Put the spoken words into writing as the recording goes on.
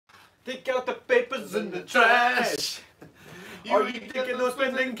Take out the papers in the trash. Or you thinking of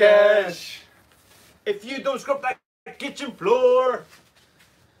spending cash? If you don't scrub that kitchen floor,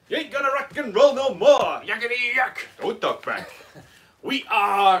 you ain't gonna rock and roll no more. Yuckity yuck. Don't talk back. We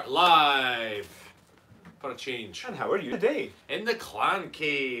are live for a change. And how are you today? In the clan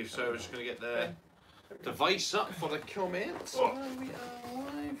cave. So I was just gonna get the device up for the comments. Oh. And we are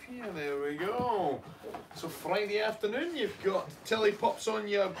live here. There we go. So Friday afternoon, you've got Tilly Pops on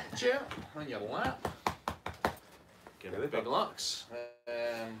your chair, on your lap. Give it big lux.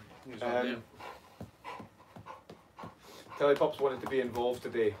 Who's on there? Tilly Pops wanted to be involved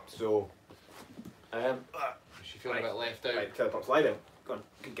today, so She feeling a bit left out. right, Tilly Pops, lie down. Go on,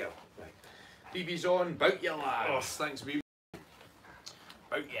 good girl. Right. BB's on, bout you lads. Oh. Thanks, BB.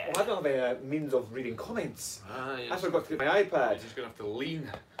 Bout ya. Well, I don't have a means of reading comments. I I forgot to get my iPad. Just gonna have to lean.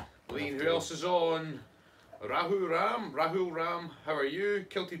 Lean. Who else is on? Rahul Ram, how are you?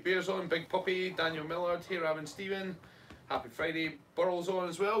 Kilted Bear's on, Big Puppy, Daniel Millard, hey Rav and Stephen. Happy Friday, Burrell's on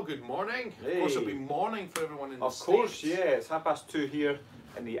as well, good morning. Hey. Of course it'll be morning for everyone in the Of course, States. yeah, it's 2:30 here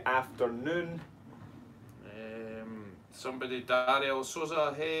in the afternoon. Somebody, Dario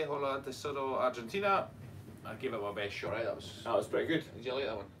Souza, hey, hola, Tesoro, Argentina. I gave it my best shot, right? That was pretty good. Did you like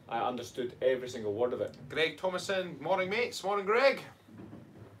that one? I understood every single word of it. Greg Thomason, morning mates, morning Greg.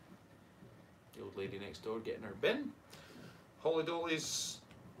 The old lady next door getting her bin. Holly Dolly's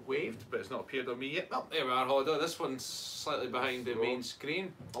waved, but it's not appeared on me yet. Oh, there we are, Holly Dolly. This one's slightly behind the main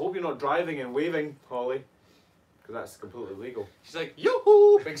screen. I hope you're not driving and waving, Holly, because that's completely illegal. She's like,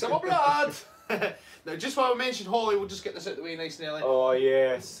 yoo-hoo, big summer blood. Now, just while I mentioned Holly, we'll just get this out of the way nice and early. Oh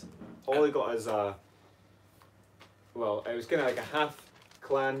yes, Holly got his well, it was kind of like a half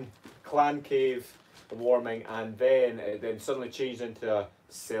clan cave warming, and then it suddenly changed into a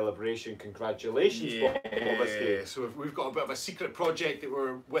celebration. Congratulations, Yeah, so we've got a bit of a secret project that we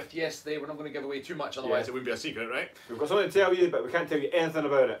were with yesterday. We're not going to give away too much, otherwise it wouldn't be a secret, right? We've got something to tell you, but we can't tell you anything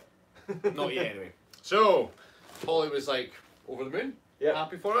about it. Not yet, anyway. So, Holly was like, over the moon,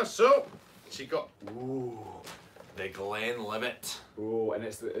 happy for us. So, she got, ooh, the Glenlivet. Oh, and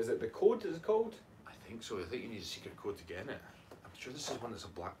is it the code is it called? I think so. I think you need a secret code to get in it. I'm sure this is one that's a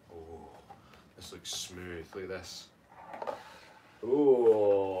black. Oh, this looks smooth. Look at this.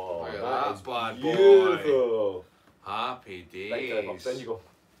 Oh, Look at that is bad beautiful. Happy Right, Tilly Pops, days. then you go.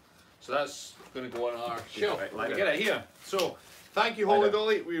 So that's going to go on our shelf. Right, Let me lie get it here. So, thank you, Holly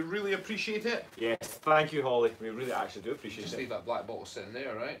Dolly. We really appreciate it. Yes, thank you, Holly. We really actually do appreciate Just it. leave that black bottle sitting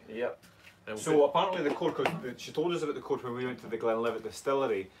there, right? Yep. And we'll So apparently the code, she told us about the code when we went to the Glenlivet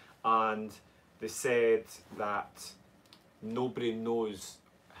distillery, and they said that nobody knows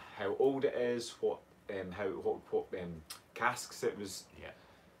how old it is, what casks it was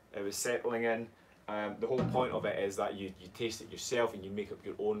settling in. The whole point of it is that you taste it yourself and you make up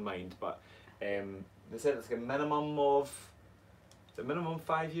your own mind. But they said it's like a minimum of, is it minimum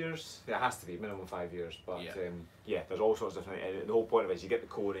 5 years? Yeah, it has to be minimum 5 years. But yeah, there's all sorts of different. The whole point of it is you get the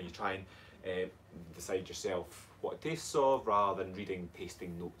code and you try and decide yourself what it tastes of, rather than reading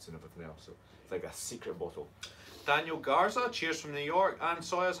tasting notes and everything else. So it's like a secret bottle. Daniel Garza, cheers from New York. And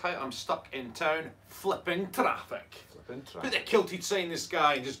Sawyers, hi, I'm stuck in town, flipping traffic. Flipping Put traffic. the Kilted sign in the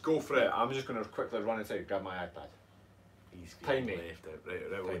sky and just go for it. I'm just going to quickly run inside and grab my iPad. He's Time me. left it. Right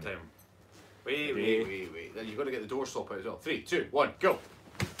all the Time me. time. Wait. Then you've got to get the door stop out as well. 3, 2, 1, go.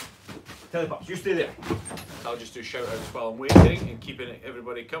 Tilly Pops, you stay there. I'll just do shout outs while I'm waiting and keeping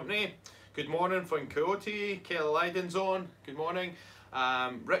everybody company. Good morning from Coyote. Kelly Lydon's on. Good morning.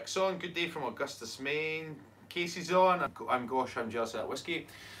 Rick's on. Good day from Augustus, Maine. Casey's on. I'm jealous of that whiskey.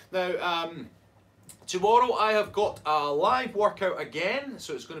 Now, tomorrow I have got a live workout again.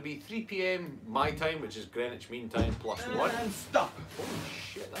 So it's going to be 3 PM my time, which is Greenwich Mean Time +1. And stop. Holy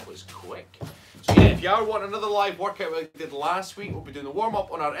shit, that was quick. So yeah, if you are wanting another live workout like we did last week, we'll be doing the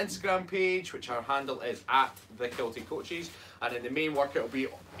warm-up on our Instagram page, which our handle is @TheKiltyCoaches, and then the main workout will be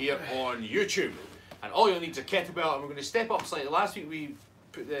here on YouTube. And all you'll need is a kettlebell, and we're going to step up slightly. Last week we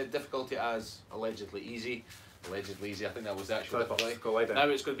put the difficulty as allegedly easy. Allegedly easy, I think that was the actual difficulty. Now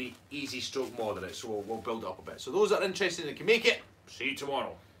it's going to be easy stroke moderate, so we'll build it up a bit. So those that are interested and can make it, see you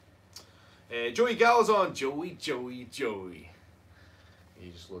tomorrow. Joey Gall's on. Joey.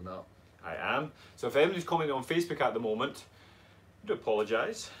 You just loading up. I am. So if anybody's commenting on Facebook at the moment, I do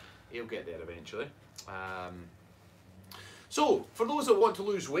apologise. He'll get there eventually. So, for those that want to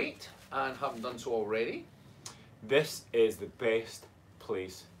lose weight and haven't done so already, this is the best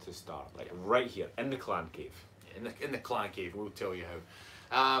place to start. Like right here in the clan cave. in the clan cave, we'll tell you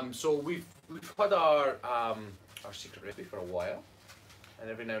how. So we've had our secret recipe for a while. and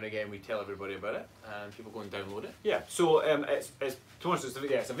every now and again we tell everybody about it, and people go and download it. Yeah, so it's to be honest,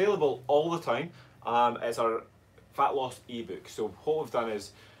 it's available all the time. It's our fat loss ebook. So what we've done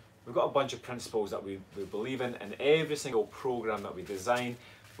is we've got a bunch of principles that we believe in, and every single program that we design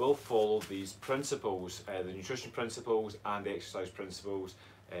will follow these principles, the nutrition principles and the exercise principles.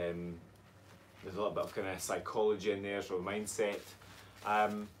 There's a little bit of kind of psychology in there, so mindset,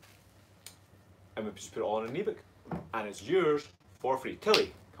 and we just put it all in an ebook, and it's yours for free.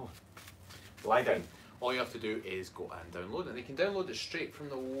 Tilly, come on, lie down. All you have to do is go and download it. And you can download it straight from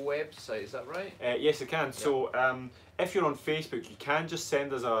the website, is that right? Yes, you can. Yep. So if you're on Facebook, you can just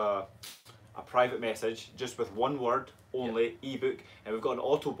send us a private message just with one word only, ebook, and we've got an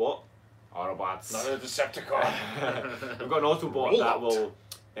Autobot. Autobots. Not a Decepticon. We've got an Autobot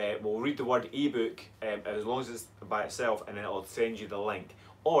that will read the word ebook as long as it's by itself, and then it'll send you the link.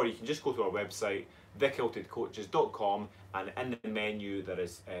 Or you can just go to our website, thekiltedcoaches.com, and in the menu there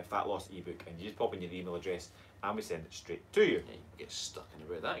is fat loss ebook, and you just pop in your email address and we send it straight to you. Yeah, you can get stuck in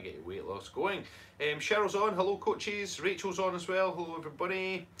about that, get your weight loss going. Cheryl's on, hello coaches. Rachel's on as well, hello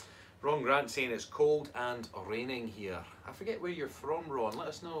everybody. Ron Grant saying it's cold and raining here. I forget where you're from, Ron, let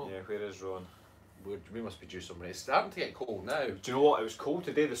us know. Yeah, where is Ron? We must be due some rain. It's starting to get cold now. Do you know what? It was cold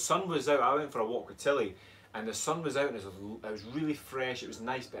today. The sun was out. I went for a walk with Tilly, and the sun was out, and it was really fresh. It was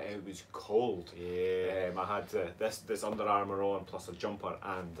nice, but it was cold. Yeah. I had this Under Armour on, plus a jumper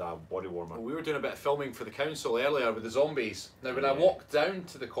and a body warmer. Well, we were doing a bit of filming for the council earlier with the zombies. Now, when I walked down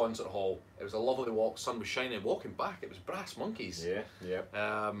to the concert hall, it was a lovely walk. Sun was shining. Walking back, it was brass monkeys. Yeah,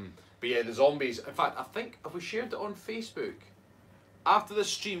 yeah. But yeah, the zombies. In fact, I think have we shared it on Facebook? After this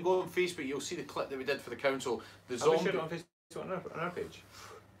stream, go on Facebook. You'll see the clip that we did for the council. The Have we zombie. shared it on Facebook on our page?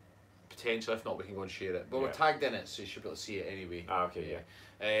 Potentially, if not, we can go and share it. But Yeah. we're tagged in it, so you should be able to see it anyway. Ah, okay,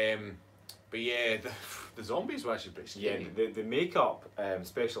 yeah. But yeah, the zombies were actually pretty Yeah, scary. the makeup,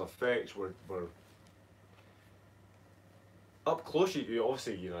 special effects were up close. You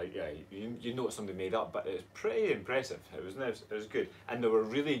obviously, you know it's something made up, but it's pretty impressive. It was nice. It was good, and they were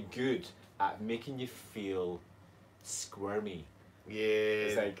really good at making you feel squirmy. Yeah.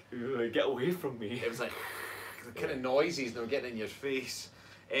 It's like, "Ugh, get away from me." It was like the kind of noises they were getting in your face.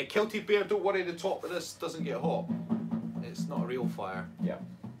 Kilted Bear, don't worry, the top of this doesn't get hot. It's not a real fire. Yeah,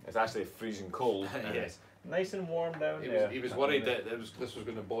 it's actually freezing cold. And Yeah. it's nice and warm down there. He was worried that this was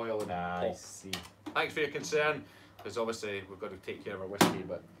going to boil and I pop. see. Thanks for your concern, because obviously we've got to take care of our whiskey,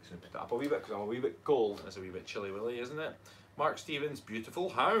 but Just gonna put that up a wee bit because I'm a wee bit cold. that's a wee bit chilly willy, isn't it? Mark Stevens, beautiful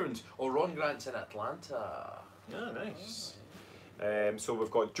hound. Oh, Ron Grant's in Atlanta. Ah, nice. So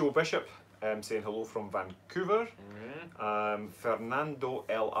we've got Joe Bishop saying hello from Vancouver. Fernando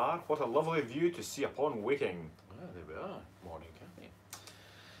LR, what a lovely view to see upon waking. Ah, there we are. Morning,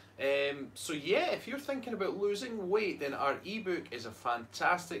 can't so yeah, if you're thinking about losing weight, then our ebook is a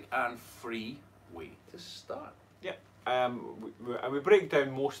fantastic and free way to start. Yeah. We break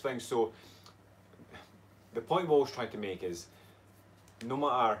down most things. So the point we're always trying to make is, no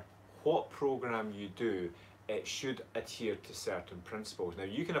matter what program you do, it should adhere to certain principles. Now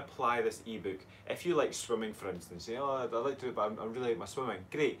you can apply this ebook if you like swimming, for instance. Say, oh, I like to do it, but I really like my swimming.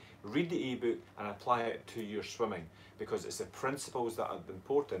 Great, read the ebook and apply it to your swimming, because it's the principles that are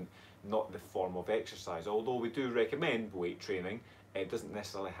important, not the form of exercise. Although we do recommend weight training, it doesn't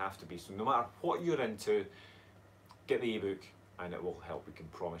necessarily have to be. So no matter what you're into, get the ebook and it will help, we can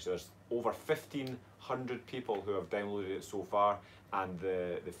promise. There's over 1,500 people who have downloaded it so far, and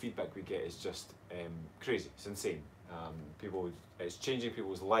the feedback we get is just crazy. It's insane. It's changing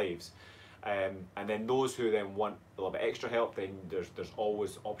people's lives. And then those who then want a little bit extra help, then there's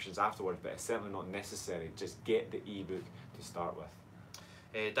always options afterwards, but it's certainly not necessary. Just get the ebook to start with.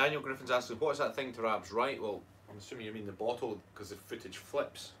 Daniel Griffin's asking, what is that thing to Rab's right? Well, I'm assuming you mean the bottle, because the footage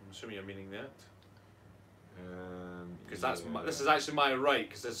flips. I'm assuming you're meaning that. Because this is actually my right,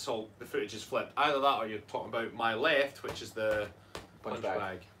 because this whole the footage is flipped. Either that, or you're talking about my left, which is the punch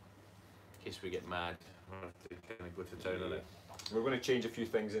bag. In case we get mad, we'll have to kind of go to town on it. We're going to change a few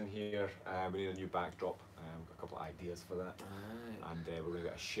things in here. We need a new backdrop. We've got a couple of ideas for that. And we're going to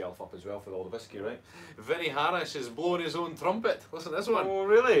get a shelf up as well for all the whiskey, right? Vinny Harris is blowing his own trumpet. Listen to this one. Oh,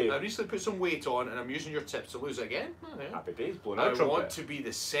 really? I recently put some weight on, and I'm using your tips to lose it again. Oh, yeah. Happy days, blowing I our trumpet. want to be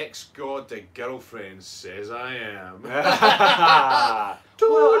the sex god the girlfriend says I am. Well,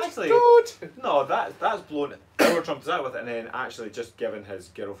 actually, toot. no, that's blowing our trumpets out with it, and then actually just giving his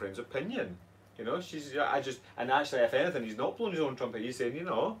girlfriend's opinion. You know, and actually, if anything, he's not blowing his own trumpet. He's saying,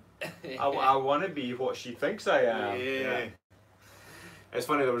 I want to be what she thinks I am. Yeah. It's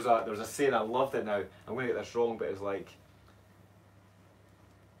funny. There was a saying, I loved it. Now I'm going to get this wrong, but it's like,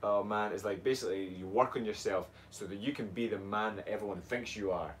 Oh man, it's like basically you work on yourself so that you can be the man that everyone thinks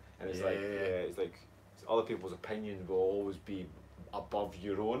you are. And it's it's like other people's opinions will always be above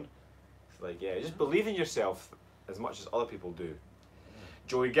your own. It's like, just believe in yourself as much as other people do.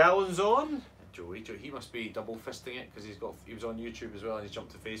 Joey Gallon's on. Joey, he must be double fisting it because he was on YouTube as well and he's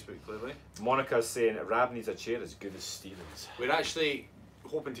jumped to Facebook clearly. Monica's saying that Rab needs a chair as good as Stevens. We're actually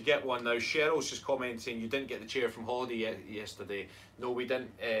hoping to get one now. Cheryl's just commenting saying you didn't get the chair from holiday yesterday. No, we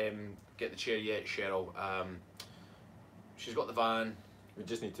didn't get the chair yet, Cheryl. She's got the van. We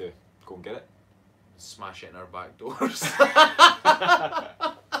just need to go and get it. Smash it in our back doors.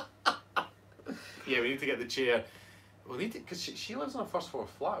 Yeah, we need to get the chair. We need to, because she lives on a first floor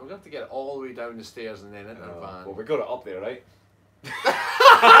flat. We have to get it all the way down the stairs and then into our van. Well, we got it up there, right?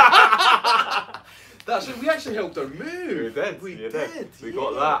 That's it. We actually helped her move. We did. We did. We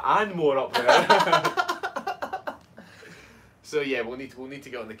got that and more up there. So yeah, we'll need to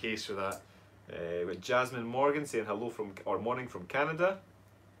get on the case for that. With Jasmine Morgan saying hello from or morning from Canada.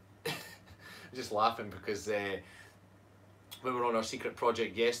 I'm just laughing because when we were on our secret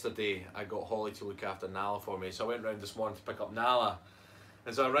project yesterday, I got Holly to look after Nala for me. So I went round this morning to pick up Nala.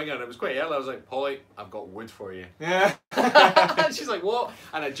 And so I rang her and it was quite early. I was like, Holly, I've got wood for you. Yeah. And she's like, what?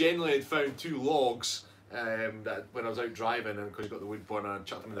 And I genuinely had found 2 logs that when I was out driving, and because you got the wood burner, I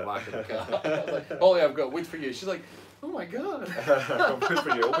chucked them in the back of the car. I was like, Holly, I've got wood for you. She's like, oh my God. I've got wood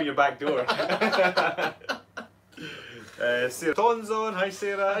for you. Open your back door. Sarah Ton's on. Hi,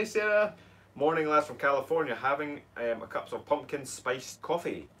 Sarah. Hi, Sarah. Morning, lads from California, having a cup of pumpkin spiced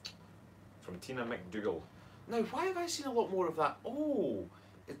coffee from Tina McDougall. Now, why have I seen a lot more of that? Oh,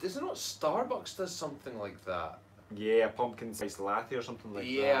 is it not Starbucks does something like that? Yeah, pumpkin spiced latte or something like that.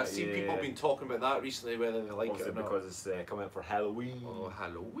 Yeah, I've seen people been talking about that recently, whether they like obviously it or not. because it's coming out for Halloween. Oh,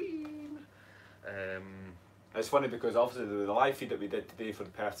 Halloween. It's funny because obviously the live feed that we did today for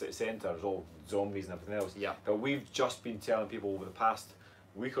the Perth City Centre is all zombies and everything else. Yeah. But we've just been telling people over the past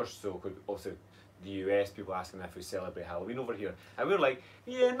week or so, because obviously the US, people asking if we celebrate Halloween over here. And we were like,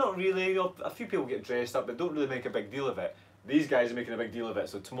 yeah, not really. A few people get dressed up, but don't really make a big deal of it. These guys are making a big deal of it.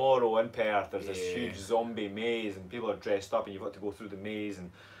 So tomorrow in Perth, there's this huge zombie maze, and people are dressed up, and you've got to go through the maze, and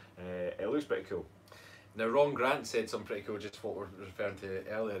it looks pretty cool. Now, Ron Grant said something pretty cool, just what we were referring to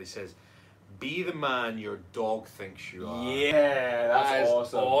earlier. He says, be the man your dog thinks you are. Yeah, that's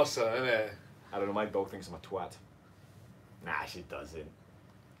awesome. Awesome, isn't it? I don't know, my dog thinks I'm a twat. Nah, she doesn't.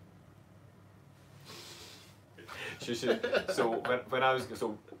 So when I was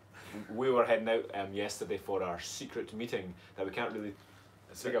we were heading out yesterday for our secret meeting that we can't really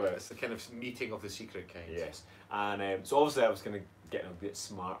speak about. It's the kind of meeting of the secret kind. Yes, and so obviously I was going to get a bit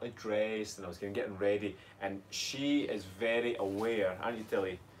smartly dressed and I was going to get ready, and she is very aware, aren't you,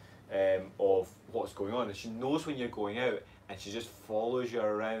 Tilly, of what's going on, and she knows when you're going out, and she just follows you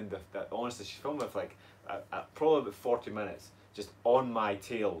around. Honestly, she's filmed with like probably about 40 minutes, just on my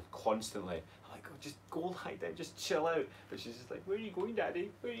tail constantly. Just go lie down, just chill out. But she's just like, where are you going, Daddy?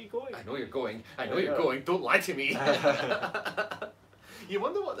 Where are you going? I know you're going. I know you're going. Don't lie to me. You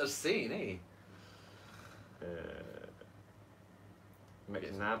wonder what they're saying, eh?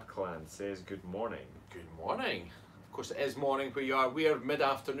 McNab Clan says good morning. Good morning. Of course, it is morning where you are. We are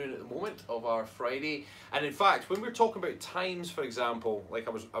mid-afternoon at the moment of our Friday. And in fact, when we're talking about times, for example, like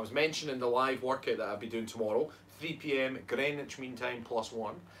I was mentioning the live workout that I'll be doing tomorrow, 3 PM Greenwich Mean Time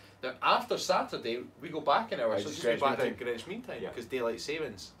 +1. Now, after Saturday, we go back an hour, so just go back to Greenwich Mean Time because daylight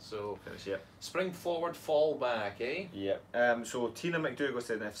savings. So, spring forward, fall back, eh? Yeah. So, Tina McDougall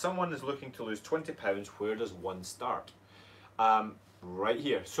said, if someone is looking to lose 20 pounds, where does one start? Right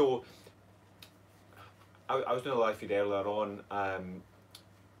here. So, I was doing a live feed earlier on, and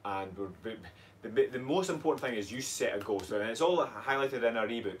the most important thing is you set a goal. So, and it's all highlighted in our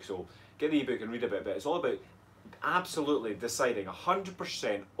ebook. So, get the ebook and read a bit, but it's all about absolutely deciding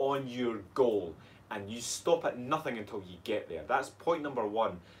 100% on your goal, and you stop at nothing until you get there. That's point number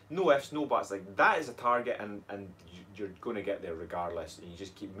 1. No ifs, no buts. Like, that is a target, and you're going to get there regardless, and you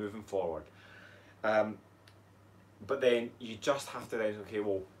just keep moving forward. But then you just have to then, okay,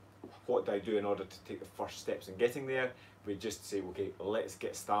 well, what do I do in order to take the first steps in getting there? We just say, okay, let's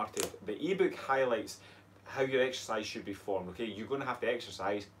get started. The ebook highlights how your exercise should be formed. Okay, you're going to have to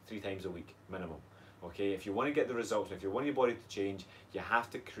exercise 3 times a week minimum. Okay, if you want to get the results, and if you want your body to change, you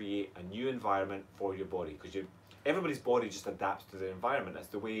have to create a new environment for your body, because everybody's body just adapts to the environment. That's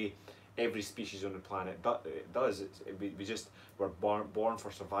the way every species on the planet does. We're born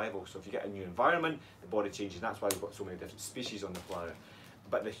for survival. So if you get a new environment, the body changes, and that's why we've got so many different species on the planet.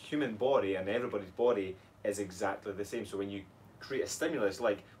 But the human body and everybody's body is exactly the same. So when you create a stimulus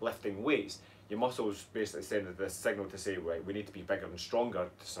like lifting weights, your muscles basically send this signal to say, right, we need to be bigger and stronger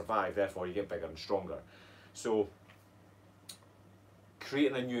to survive, therefore you get bigger and stronger. So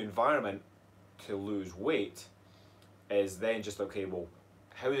creating a new environment to lose weight is then just, okay, well,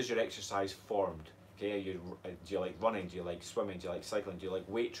 how is your exercise formed? Okay, do you like running? Do you like swimming? Do you like cycling? Do you like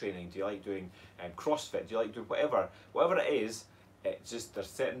weight training? Do you like doing CrossFit? Do you like doing whatever it is? It's just there's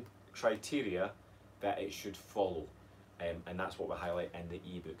certain criteria that it should follow, and that's what we highlight in the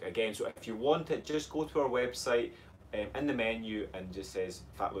ebook. Again, so if you want it, just go to our website, in the menu, and just says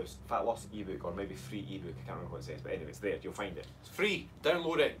fat loss ebook, or maybe free ebook. I can't remember what it says, but anyway, it's there. You'll find it. It's free.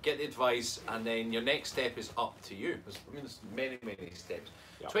 Download it, get the advice, and then your next step is up to you. There's many steps.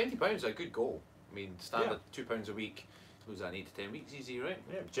 Yep. £20 is a good goal. I mean, standard £2 a week. Suppose that 8 to 10 weeks, easy, right?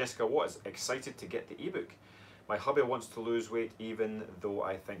 Yeah. Jessica Watt is excited to get the ebook. My hubby wants to lose weight, even though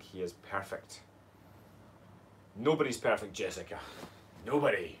I think he is perfect. Nobody's perfect, Jessica.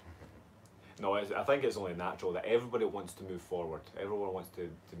 Nobody. No, I think it's only natural that everybody wants to move forward. Everyone wants to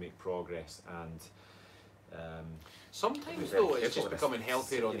make progress, and sometimes though it's just becoming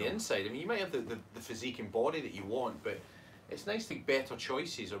healthier on the inside. I mean, you might have the physique and body that you want, but it's nice to make better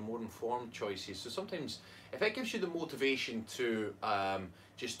choices or more informed choices. So sometimes if it gives you the motivation to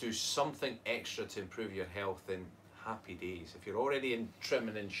just do something extra to improve your health, then happy days. If you're already in trim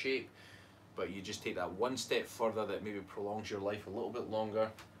and in shape, but you just take that one step further that maybe prolongs your life a little bit longer,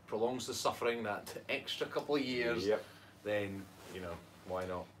 prolongs the suffering that extra couple of years, then, you know, why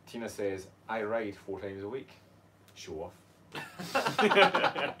not? Tina says, I ride 4 times a week. Show off.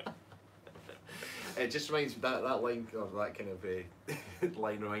 It just reminds me, that line, or that kind of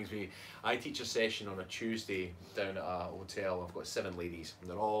line reminds me, I teach a session on a Tuesday down at a hotel. I've got 7 ladies, and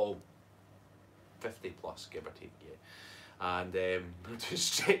they're all 50 plus, give or take, yeah. And we're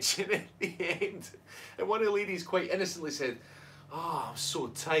just stretching at the end. And one of the ladies quite innocently said, "Oh, I'm so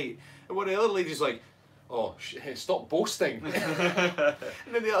tight." And one of the other ladies like, "Oh, stop boasting." And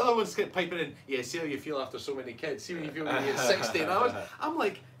then the other one's piping in, "Yeah, see how you feel after so many kids. See when you feel when you get 60." And I'm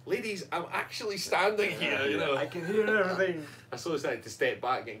like, ladies, I'm actually standing here, you know. I can hear everything. I sort of started to step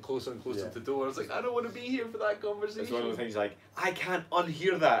back, getting closer and closer to the door. I was like, I don't want to be here for that conversation. It's one of the things like, I can't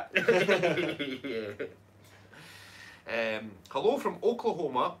unhear that. Hello from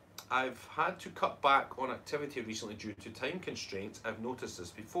Oklahoma. I've had to cut back on activity recently due to time constraints. I've noticed this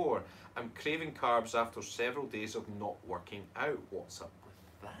before. I'm craving carbs after several days of not working out. What's up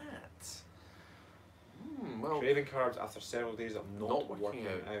with that? Well, craving carbs after several days of not working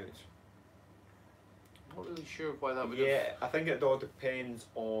out. Not really sure why that would I think it all depends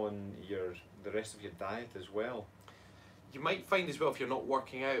on the rest of your diet as well. You might find as well, if you're not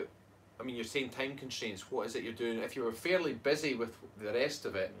working out, I mean, you're saying time constraints, what is it you're doing? If you were fairly busy with the rest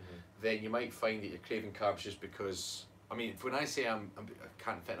of it, then you might find that you're craving carbs just because, I mean, when I say I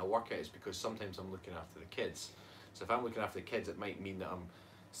can't fit in a workout, it's because sometimes I'm looking after the kids. So if I'm looking after the kids, it might mean that I'm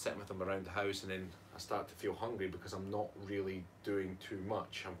sitting with them around the house and then I start to feel hungry because I'm not really doing too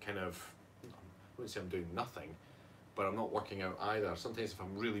much. I'm kind of, I wouldn't say I'm doing nothing, but I'm not working out either. Sometimes if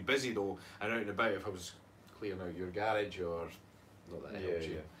I'm really busy though, and out and about, if I was clearing out your garage or, not that it helps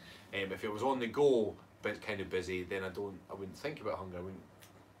you. If it was on the go, but kind of busy, then I wouldn't think about hunger, I wouldn't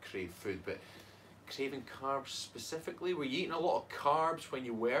crave food. But craving carbs specifically, were you eating a lot of carbs when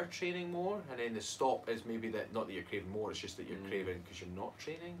you were training more, and then the stop is maybe that, not that you're craving more, it's just that you're craving because you're not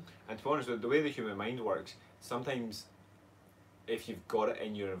training? And to be honest, the way the human mind works, sometimes if you've got it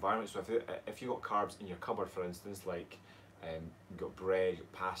in your environment, so if you've got carbs in your cupboard, for instance, like you've got bread,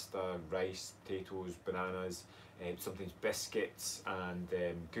 pasta, rice, potatoes, bananas, sometimes biscuits and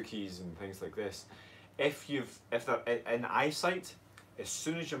cookies and things like this. If they're in eyesight, as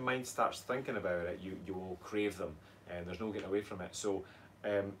soon as your mind starts thinking about it, you will crave them, and there's no getting away from it. So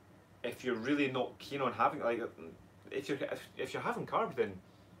if you're really not keen on having, like, if you're having carbs, then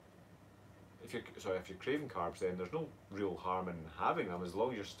if you're craving carbs, then there's no real harm in having them, as long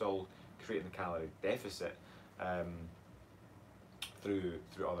as you're still creating the calorie deficit through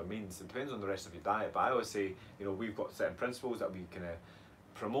other means. It depends on the rest of your diet, but I always say, you know, we've got certain principles that we kind of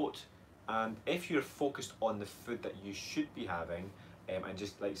promote, and if you're focused on the food that you should be having, and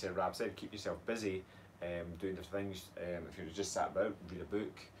just like Rab said, keep yourself busy, doing different things. If you're just sat about, read a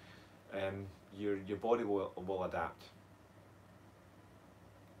book, your body will adapt.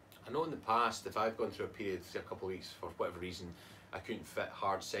 I know in the past, if I've gone through a period, say a couple of weeks, for whatever reason, I couldn't fit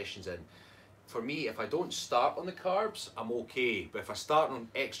hard sessions in. For me, if I don't start on the carbs, I'm okay. But if I start on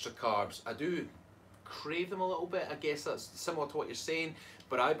extra carbs, I do crave them a little bit. I guess that's similar to what you're saying,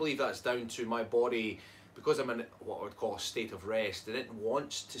 but I believe that's down to my body because I'm in what I would call a state of rest, and it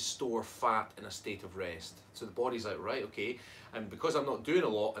wants to store fat in a state of rest. So the body's like, right, okay, and because I'm not doing a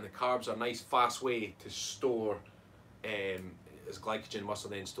lot, and the carbs are a nice fast way to store as glycogen, muscle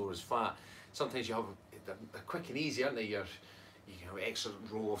then store as fat, sometimes you have, they're quick and easy, aren't they? You have an extra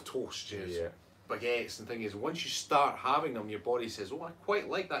roll of toast, baguettes and things. Once you start having them, your body says, oh, I quite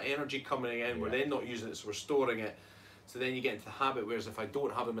like that energy coming in, we're then not using it, so we're storing it. So then you get into the habit, whereas if I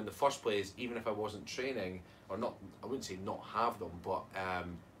don't have them in the first place, even if I wasn't training, or not, I wouldn't say not have them, but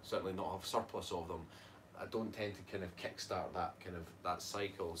certainly not have surplus of them, I don't tend to kind of kickstart that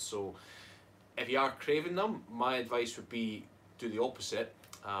cycle. So if you are craving them, my advice would be do the opposite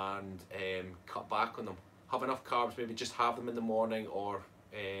and cut back on them. Have enough carbs, maybe just have them in the morning or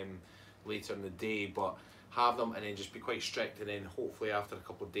later in the day, but have them and then just be quite strict, and then hopefully after a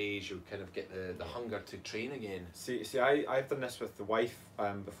couple of days you'll kind of get the hunger to train again. See, I've done this with the wife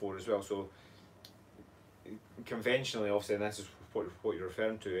before as well. So conventionally, obviously, and this is what you're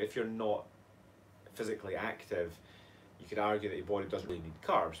referring to, if you're not physically active, you could argue that your body doesn't really need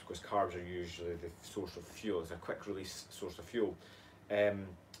carbs, because carbs are usually the source of fuel. It's a quick release source of fuel.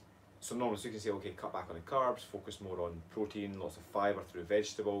 So normally, so you can say, okay, cut back on the carbs, focus more on protein, lots of fibre through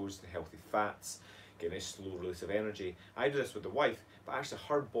vegetables, the healthy fats, get a nice slow release of energy. I do this with the wife, but actually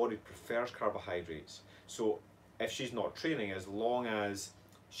her body prefers carbohydrates. So if she's not training, as long as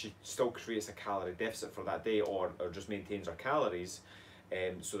she still creates a calorie deficit for that day, or just maintains her calories,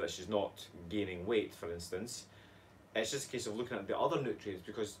 so that she's not gaining weight, for instance, it's just a case of looking at the other nutrients,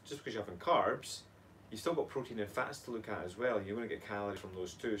 because just because you're having carbs, you've still got protein and fats to look at as well, and you're going to get calories from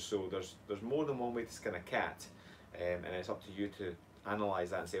those too. So there's more than one way to skin a cat, and it's up to you to analyse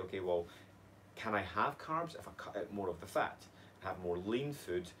that and say, okay, well, can I have carbs if I cut out more of the fat, have more lean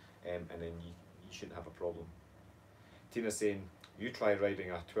food, and then you shouldn't have a problem. Tina's saying, you try riding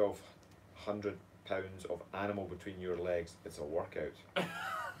a 1,200 pounds of animal between your legs, it's a workout.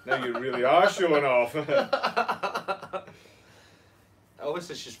 Now you really are showing off. I always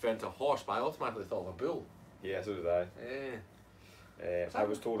said she's referring to a horse, but I automatically thought of a bull. Yeah, so did I. Yeah. I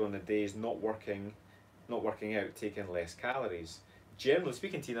was told on the days not working out, taking less calories. Generally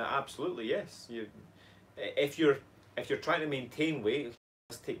speaking, Tina, absolutely yes. If you're trying to maintain weight,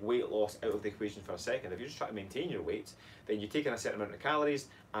 let's take weight loss out of the equation for a second. If you're just trying to maintain your weight, then you're taking a certain amount of calories,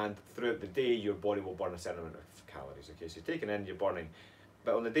 and throughout the day your body will burn a certain amount of calories. Okay, so you're taking in, you're burning,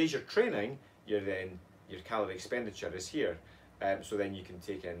 but on the days you're training, your calorie expenditure is here. So then you can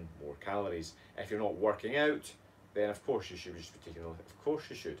take in more calories. If you're not working out, then of course you should just be taking on. Of course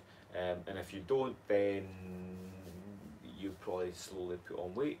you should. And if you don't, then you probably slowly put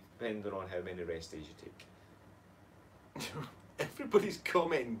on weight, depending on how many rest days you take. Everybody's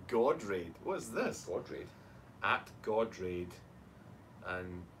commenting God Raid. What's this? God Raid. At God Raid.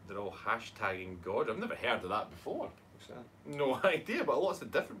 And they're all hashtagging God. I've never heard of that before. What's that? No idea, but lots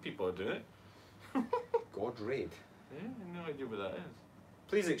of different people are doing it. God Raid. Yeah, no idea what that is.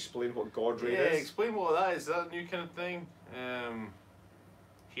 Please explain what God Raid is. Yeah, explain what that is. Is that a new kind of thing?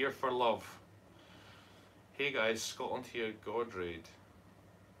 Here for love. Hey guys, Scotland here, God Raid.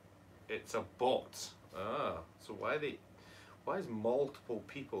 It's a bot. Ah, so why is multiple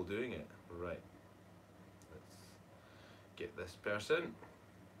people doing it? Right. Let's get this person.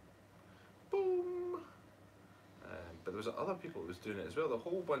 Boom. But there was other people that was doing it as well. The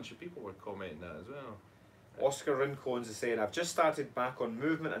whole bunch of people were commenting that as well. Oscar Rincones is saying, I've just started back on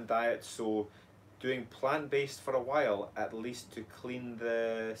movement and diet, so doing plant-based for a while, at least to clean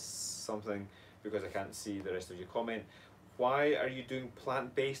the something, because I can't see the rest of your comment. Why are you doing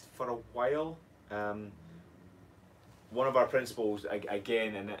plant-based for a while? One of our principles,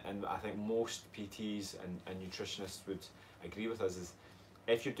 again, and I think most PTs and nutritionists would agree with us, is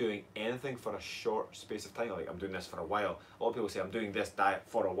if you're doing anything for a short space of time, like I'm doing this for a while, a lot of people say I'm doing this diet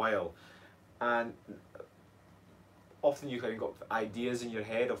for a while, and often you kind of got ideas in your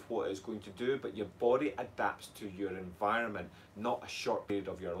head of what it's going to do, but your body adapts to your environment, not a short period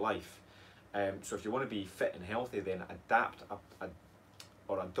of your life. So if you want to be fit and healthy, then adopt a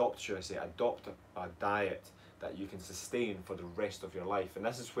diet that you can sustain for the rest of your life. And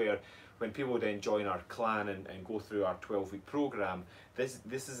this is where, when people then join our clan and go through our 12-week program, this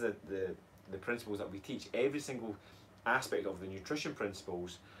is the principles that we teach. Every single aspect of the nutrition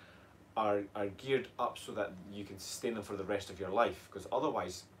principles are geared up so that you can sustain them for the rest of your life, because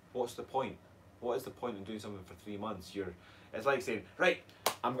otherwise, what's the point? What is the point in doing something for 3 months? It's like saying, right,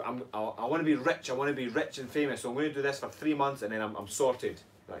 I want to be rich, I want to be rich and famous, so I'm going to do this for 3 months and then I'm sorted.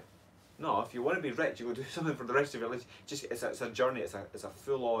 Right? No, if you want to be rich, you go do something for the rest of your life. It's a journey, it's a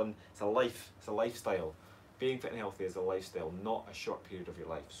full-on, it's a lifestyle. Being fit and healthy is a lifestyle, not a short period of your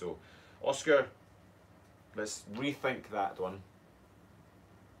life. So, Oscar, let's rethink that one.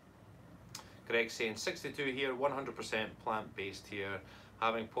 Greg's saying 62 here, 100% plant-based here.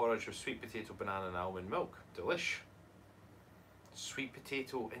 Having porridge with sweet potato, banana and almond milk. Delish. Sweet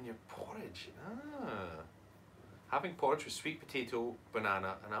potato in your porridge. Ah. Having porridge with sweet potato,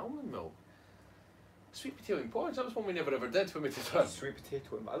 banana and almond milk. Sweet potato in porridge, that was one we never ever did when we did one. Sweet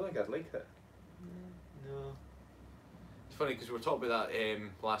potato, I don't think I'd like it. No. It's funny because we were talking about that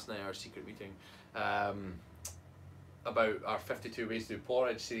last night, our secret meeting, about our 52 Ways to Do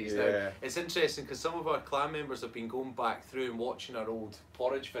Porridge series. Yeah. Now, it's interesting because some of our clan members have been going back through and watching our old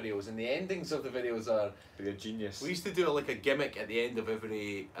porridge videos, and the endings of the videos are... They're genius. We used to do like a gimmick at the end of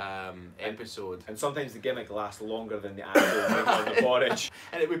every episode. And sometimes the gimmick lasts longer than the actual making of the porridge.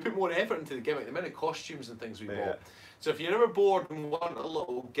 And we put more effort into the gimmick, the amount of costumes and things we Yeah. bought. So if you're ever bored and want a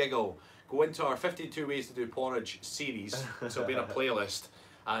little giggle, go into our 52 Ways to Do Porridge series, so it'll be in a playlist,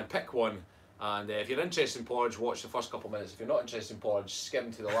 and pick one. And if you're interested in porridge, watch the first couple of minutes. If you're not interested in porridge,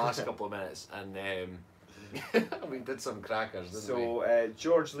 skim to the last couple of minutes. And we did some crackers, didn't we? So,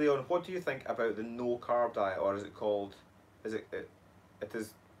 George Leon, what do you think about the no carb diet, or is it called? Is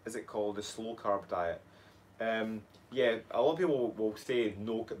it called the slow carb diet? Yeah, a lot of people will say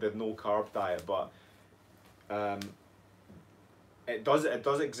the no carb diet, but it does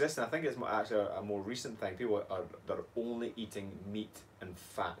exist, and I think it's actually a more recent thing. People they're only eating meat and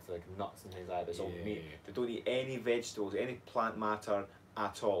fat, like nuts and things like that. It's all meat. They don't eat any vegetables, any plant matter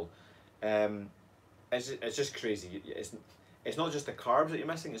at all. It's just crazy. It's not just the carbs that you're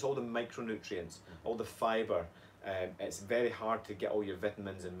missing, it's all the micronutrients, all the fibre. It's very hard to get all your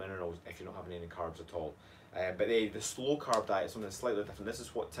vitamins and minerals if you're not having any carbs at all. But the slow carb diet is something slightly different. This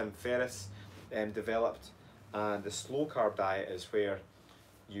is what Tim Ferriss developed, and the slow carb diet is where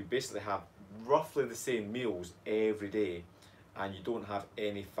you basically have roughly the same meals every day, and you don't have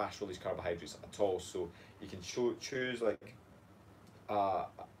any fast release carbohydrates at all. So you can choose like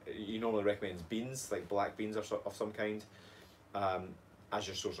he normally recommends beans, like black beans of some kind, as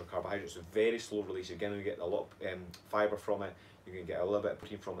your source of carbohydrates. So very slow release. You're going to get a lot of fibre from it. You can get a little bit of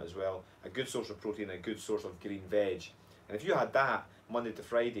protein from it as well. A good source of protein, a good source of green veg. And if you had that Monday to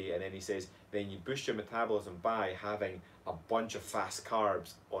Friday, and then he says, then you boost your metabolism by having a bunch of fast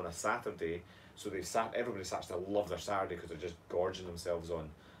carbs on a Saturday. So everybody starts to love their Saturday because they're just gorging themselves on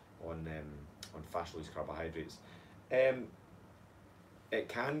fast release carbohydrates. It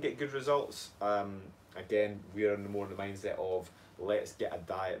can get good results. Again, we're more in the mindset of let's get a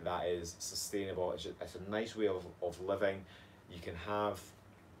diet that is sustainable. It's a nice way of living. You can have,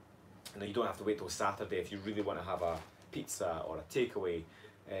 you don't have to wait till Saturday if you really want to have a pizza or a takeaway,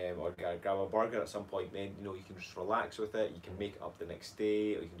 or grab a burger at some point. Then you can just relax with it. You can make it up the next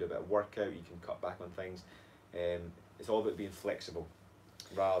day, or you can do a bit of workout. You can cut back on things. It's all about being flexible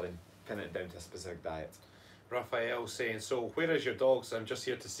rather than pinning it down to a specific diet. Raphael saying, so where is your dogs? I'm just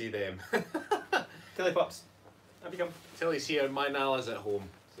here to see them. Tilly pups, have you come? Tilly's here, my Nala's at home.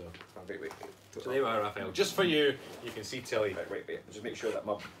 So Wait. so there you are, Raphael. Just for you, you can see Tilly. Wait. Just make sure that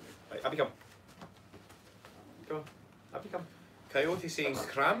mum. Right, have you come? Come on, have you come? Coyote saying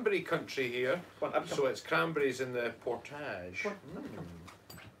cranberry country here. Come on, have you come? So it's cranberries in the portage.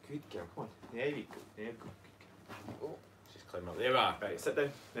 Good girl, come on. There you go. There you go. Oh, she's climbing up. There we are. Right, sit down.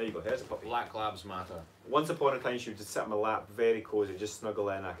 There you go. There's a puppy. Black labs matter. Once upon a time, she would just sit on my lap, very cosy, just snuggle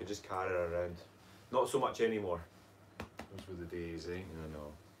in. I could just carry her around. Not so much anymore. Those were the days, eh? I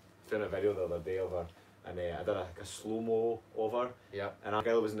know. I did a video the other day of her, and I did a slow-mo of her. Yeah. And our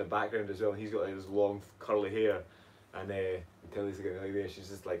girl was in the background as well, and he's got like this long curly hair. And Tilly's like there, she's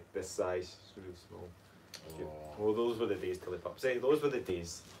just like this size, she's really small. Cute. Well, those were the days, Tilly pups. Hey, those were the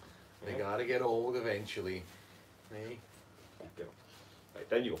days. They gotta get old eventually. Eh? Good girl. Right,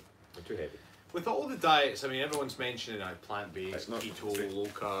 down you go. You're too heavy. With all the diets, I mean, everyone's mentioning plant-based, not keto, straight. low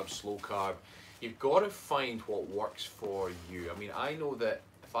carb, slow carb. You've got to find what works for you. I mean, I know that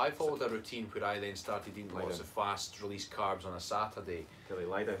if I followed a routine where I then started eating lots of fast-release carbs on a Saturday, Tilly,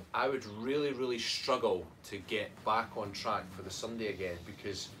 lie down. I would really, really struggle to get back on track for the Sunday again,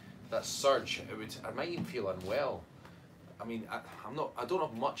 because that surge, I might even feel unwell. I mean, I don't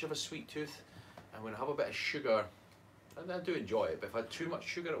have much of a sweet tooth, and when I have a bit of sugar, and I do enjoy it, but if I had too much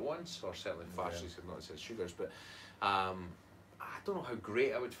sugar at once, or certainly fast release, I've not said sugars, but I don't know how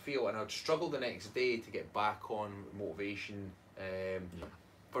great I would feel, and I'd struggle the next day to get back on motivation.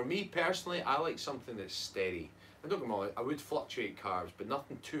 For me personally, I like something that's steady. And don't get me wrong, I would fluctuate carbs, but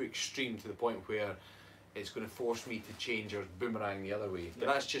nothing too extreme to the point where it's going to force me to change or boomerang the other way. But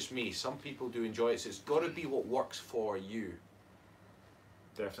that's just me. Some people do enjoy it, so it's got to be what works for you.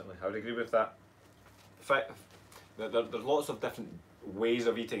 Definitely, I would agree with that. In fact, there's lots of different ways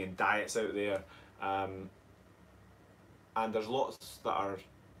of eating and diets out there. and there's lots that are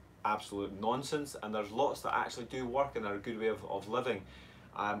absolute nonsense, and there's lots that actually do work and are a good way of living.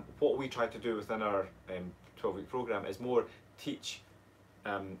 What we try to do within our 12-week program is more teach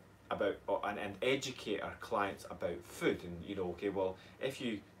about and educate our clients about food, and you know, okay, well, if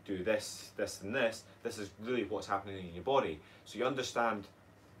you do this, this and this is really what's happening in your body. So you understand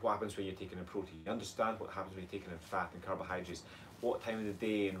what happens when you're taking in protein, you understand what happens when you're taking in fat and carbohydrates, what time of the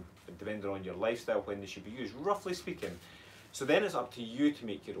day, and depending on your lifestyle, when they should be used, roughly speaking. So then it's up to you to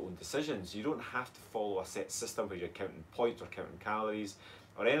make your own decisions. You don't have to follow a set system where you're counting points or counting calories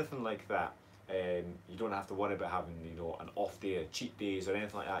or anything like that. You don't have to worry about having, you know, an off day, cheat days or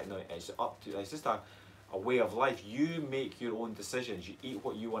anything like that. No, it's up to, it's just a way of life. You make your own decisions. You eat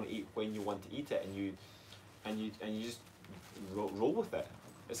what you want to eat when you want to eat it, and you just roll with it.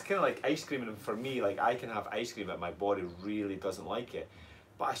 It's kind of like ice cream, and for me, like, I can have ice cream but my body really doesn't like it,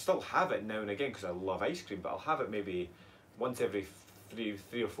 but I still have it now and again because I love ice cream. But I'll have it maybe once every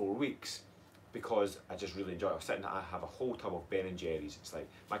three or 4 weeks because I just really enjoy it. I sit and I have a whole tub of Ben and Jerry's. It's like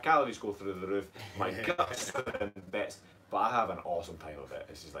my calories go through the roof, my guts in bits, but I have an awesome time of it.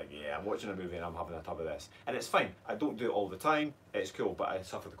 It's just like, yeah, I'm watching a movie and I'm having a tub of this, and it's fine. I don't do it all the time. It's cool, but I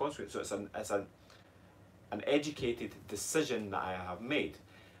suffer the consequences. So it's an educated decision that I have made.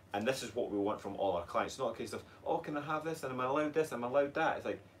 And this is what we want from all our clients. It's not a case of, oh, can I have this, and am I allowed this, am I allowed that? It's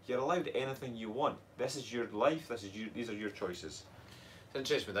like, you're allowed anything you want. This is your life, these are your choices. It's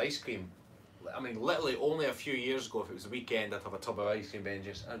interesting with ice cream. I mean, literally only a few years ago, if it was the weekend, I'd have a tub of ice cream,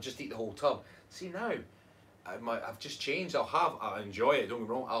 Benjis, and I'd just eat the whole tub. See, now, I've just changed. I enjoy it, don't get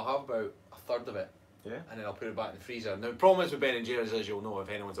me wrong, I'll have about a third of it. Yeah. And then I'll put it back in the freezer. Now, the problem is with Ben and Jerry's, as you'll know, if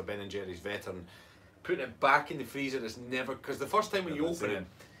anyone's a Ben and Jerry's veteran, putting it back in the freezer is never, because the first time when you open it,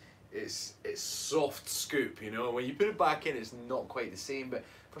 it's soft scoop, you know. When you put it back in, it's not quite the same, but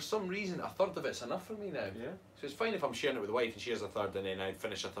for some reason, a third of it's enough for me now. Yeah. So it's fine if I'm sharing it with the wife and she has a third, and then I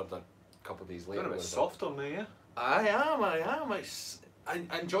finish a third a couple of days later. You're a bit soft on me, yeah? I am.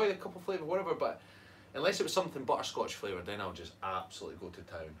 I enjoy the couple flavour, whatever, but unless it was something butterscotch flavoured, then I'll just absolutely go to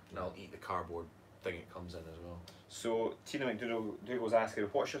town, and I'll eat the cardboard thing it comes in as well. So Tina McDougall was asking,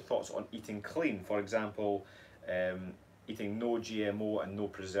 what's your thoughts on eating clean? For example, eating no GMO and no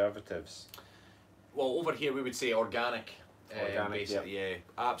preservatives. Well, over here we would say organic. Organic, basically, yeah,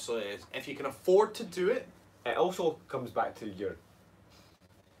 absolutely. If you can afford to do it. It also comes back to your.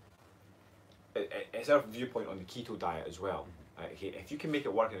 It's our viewpoint on the keto diet as well. If you can make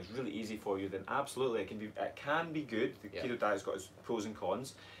it work and it's really easy for you, then absolutely it can be good. The keto diet's got its pros and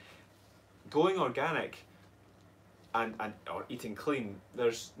cons. Going organic and or eating clean,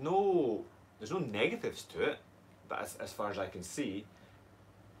 there's no negatives to it. But as far as I can see,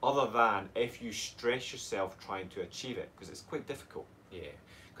 other than if you stress yourself trying to achieve it, because it's quite difficult. Yeah,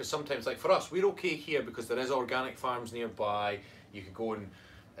 because sometimes, like for us, we're okay here because there is organic farms nearby. You could go and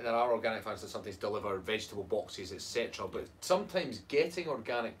there are organic farms that sometimes deliver vegetable boxes, etc. But sometimes getting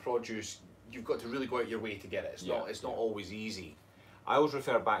organic produce, you've got to really go out your way to get it. It's not always easy. I always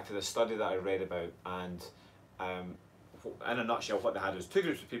refer back to the study that I read about, and in a nutshell, what they had was two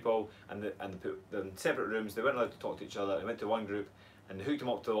groups of people, and they put them in separate rooms. They weren't allowed to talk to each other. They went to one group, and they hooked them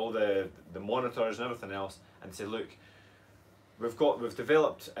up to all the monitors and everything else, and said, look, we've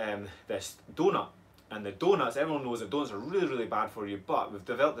developed this donut, and the donuts, everyone knows that donuts are really, really bad for you, but we've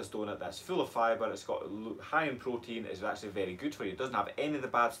developed this donut that's full of fibre, it's got high in protein, it's actually very good for you, it doesn't have any of the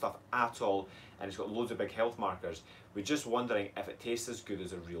bad stuff at all, and it's got loads of big health markers. We're just wondering if it tastes as good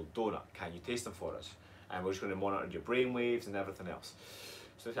as a real donut. Can you taste them for us? And we're just going to monitor your brain waves and everything else.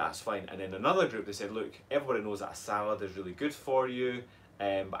 So that's fine. And then another group, they said, look, everybody knows that a salad is really good for you,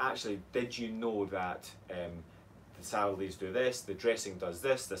 but actually, did you know that the salads do this, the dressing does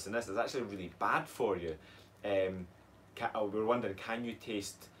this, this and this, it's actually really bad for you. We're wondering, can you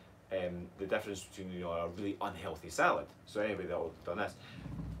taste the difference between a really unhealthy salad? So anybody that would have done this.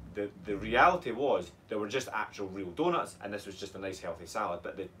 The reality was they were just actual real donuts, and this was just a nice healthy salad,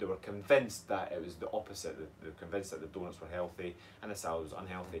 but they were convinced that it was the opposite. They were convinced that the donuts were healthy and the salad was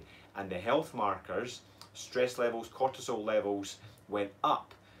unhealthy. And the health markers, stress levels, cortisol levels went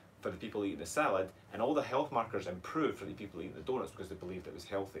up for the people eating the salad, and all the health markers improved for the people eating the donuts because they believed it was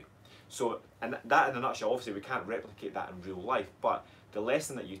healthy. So, and that in a nutshell, obviously we can't replicate that in real life, but the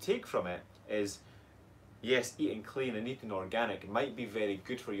lesson that you take from it is, yes, eating clean and eating organic might be very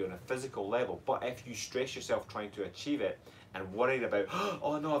good for you on a physical level, but if you stress yourself trying to achieve it and worried about,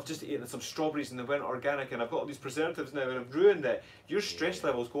 oh no, I've just eaten some strawberries and they went organic and I've got all these preservatives now and I've ruined it, your stress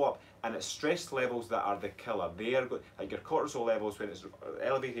levels go up, and it's stress levels that are the killer. They are like your cortisol levels, when it's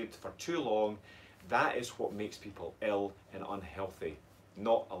elevated for too long, that is what makes people ill and unhealthy,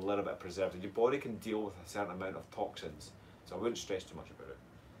 not a little bit of preservative. Your body can deal with a certain amount of toxins. So I wouldn't stress too much about it.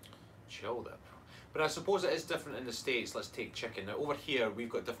 Chilled it. But I suppose it is different in the States. Let's take chicken. Now over here we've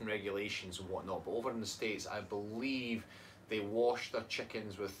got different regulations and whatnot, but over in the States I believe they wash their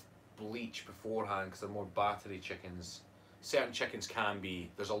chickens with bleach beforehand because they're more battery chickens. Certain chickens can be.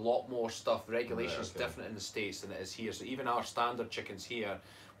 There's a lot more stuff. The regulation's different in the States than it is here. So even our standard chickens here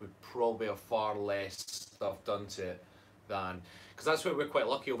would probably have far less stuff done to it than, because that's where we're quite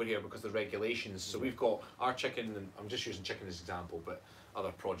lucky over here because of the regulations. So we've got our chicken, and I'm just using chicken as an example, but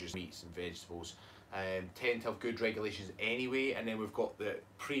other produce, meats and vegetables tend to have good regulations anyway, and then we've got the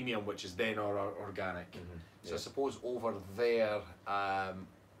premium, which is then our organic. So I suppose over there,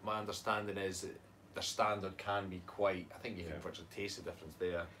 my understanding is that the standard can be quite, I think you can virtually taste the difference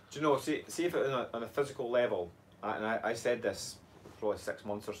there. Do you know, see if it on a physical level, and I said this probably 6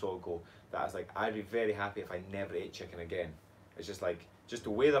 months or so ago, that I was like, I'd be very happy if I never ate chicken again. It's just like, just the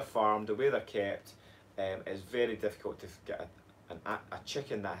way they're farmed, the way they're kept, it's very difficult to get a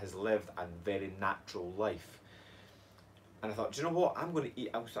chicken that has lived a very natural life. And I thought, do you know what, I'm going to eat,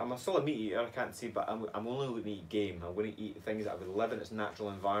 I'm still a meat eater, I can't see, but I'm only going to eat game. I'm going to eat things that would live in its natural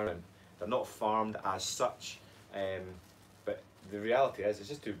environment. They're not farmed as such, but the reality is it's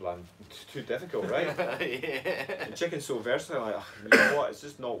just too bland, too difficult, right? Yeah. The chicken's so versatile, like, you know what, it's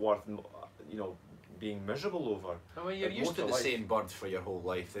just not worth, you know, being miserable over. I mean, you're Like, used to the life. same bird for your whole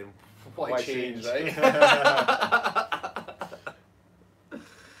life, then why change, change? right?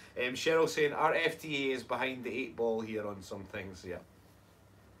 Cheryl saying our FTA is behind the 8 ball here on some things. Yeah,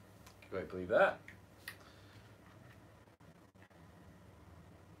 you quite believe that.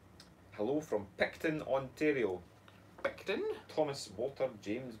 Hello from Picton, Ontario. Picton? Thomas Walter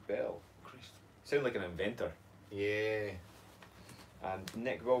James Bell. Christ. Sound like an inventor. Yeah. And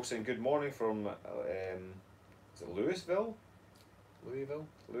Nick Wilson, good morning from, is it Louisville? Louisville?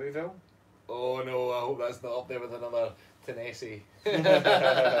 Louisville? Oh no, I hope that's not up there with another Tennessee.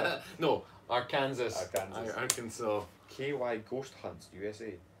 No, Arkansas. Arkansas. KY Ghost Hunts,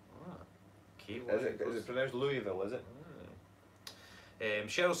 USA. Ah, KY Is it pronounced Louisville, is it?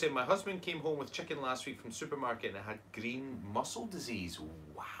 Cheryl said, my husband came home with chicken last week from the supermarket and it had green muscle disease.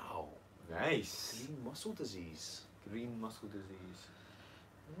 Wow. Nice. Green muscle disease. Green muscle disease.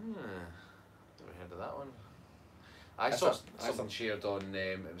 Never heard of that one. I saw something shared on,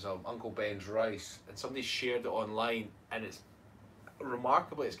 it was Uncle Ben's rice, and somebody shared it online, and it's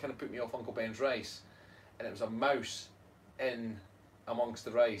remarkably, it's kind of put me off Uncle Ben's rice, and it was a mouse in amongst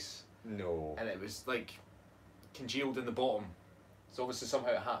the rice. No. And it was like congealed in the bottom. So obviously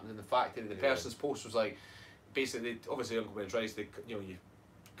somehow it happened in the factory. The person's post was like, basically, obviously Uncle Ben's rice, you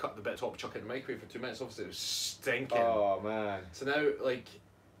cut the bit top, chuck it in the microwave for 2 minutes. Obviously it was stinking. Oh man. So now, like,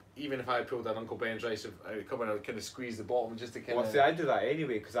 even if I pulled an Uncle Ben's rice, I would come in, I would kind of squeeze the bottom just to kind of. Well, see, I do that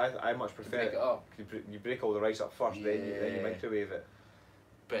anyway because I much prefer break it up. You break all the rice up first, then you microwave it.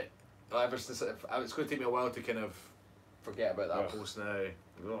 But ever since it's going to take me a while to kind of forget about that post now.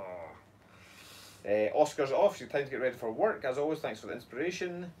 Oscar's off, so time to get ready for work. As always, thanks for the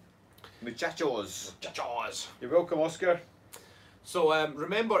inspiration. Muchachos. Muchachos. You're welcome, Oscar. So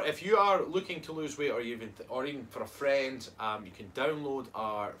remember, if you are looking to lose weight, or even for a friend, you can download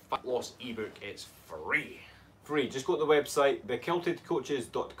our fat loss ebook. It's free. Free. Just go to the website,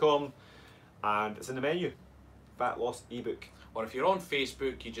 thekiltedcoaches.com, and it's in the menu. Fat loss ebook. Or if you're on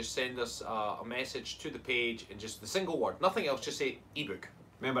Facebook, you just send us a message to the page and just the single word, nothing else, just say ebook.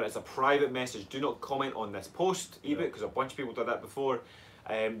 Remember, it's a private message. Do not comment on this post ebook because a bunch of people did that before.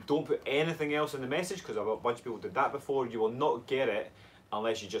 Don't put anything else in the message because a bunch of people did that before. You will not get it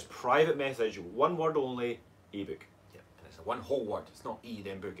unless you just private message, one word only, ebook. Yeah, and it's a one whole word. It's not e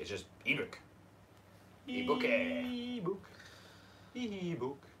then book. It's just ebook. Ebook. Ebook.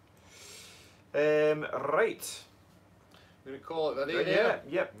 Ebook. Right. We're gonna call it a day there.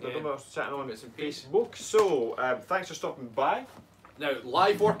 Yep. Yeah. We're chatting on Bits and pieces. Facebook. So thanks for stopping by. Now,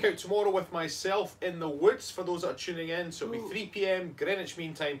 live workout tomorrow with myself in the woods for those that are tuning in. So it'll be 3 PM Greenwich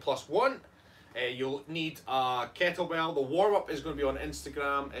Mean Time +1. You'll need a kettlebell. The warm-up is going to be on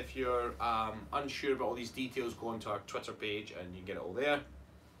Instagram. If you're unsure about all these details, go onto our Twitter page and you can get it all there.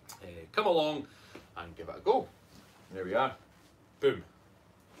 Come along and give it a go. There we are. Boom.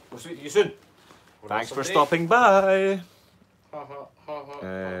 We'll speak to you soon. Thanks for stopping by. How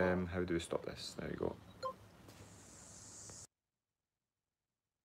do we stop this? There we go.